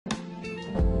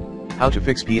How to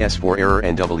fix PS4 Error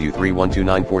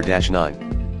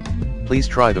NW-31294-9. Please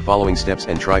try the following steps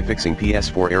and try fixing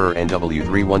PS4 Error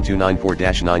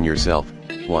NW-31294-9 yourself.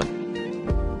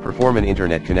 1. Perform an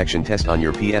internet connection test on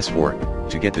your PS4.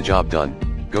 To get the job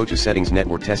done, go to Settings,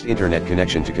 Network, Test Internet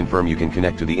Connection to confirm you can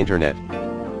connect to the internet.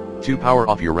 2. Power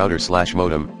off your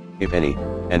router/modem, if any,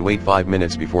 and wait 5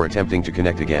 minutes before attempting to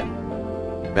connect again.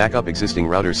 Backup existing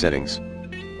router settings.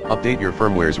 Update your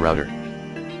firmware's router.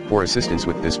 For assistance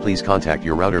with this, please contact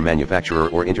your router manufacturer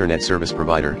or internet service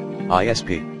provider,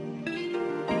 ISP.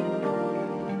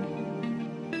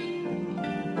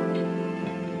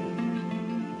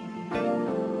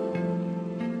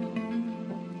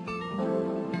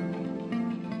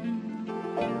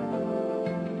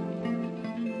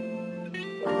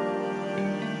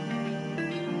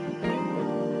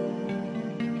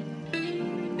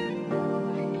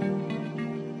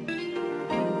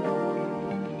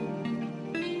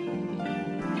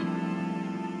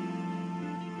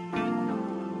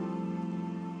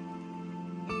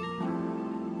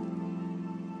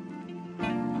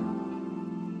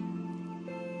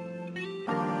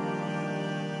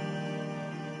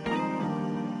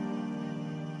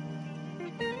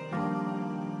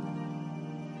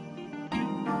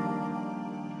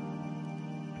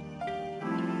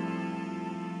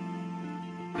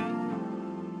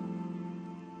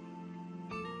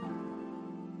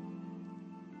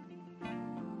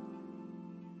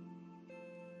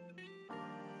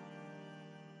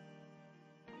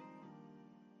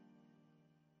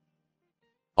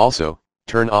 Also,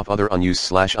 turn off other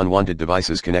unused/unwanted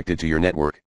devices connected to your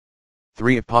network.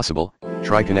 3. If possible,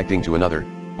 try connecting to another,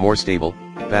 more stable,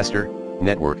 faster,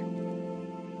 network.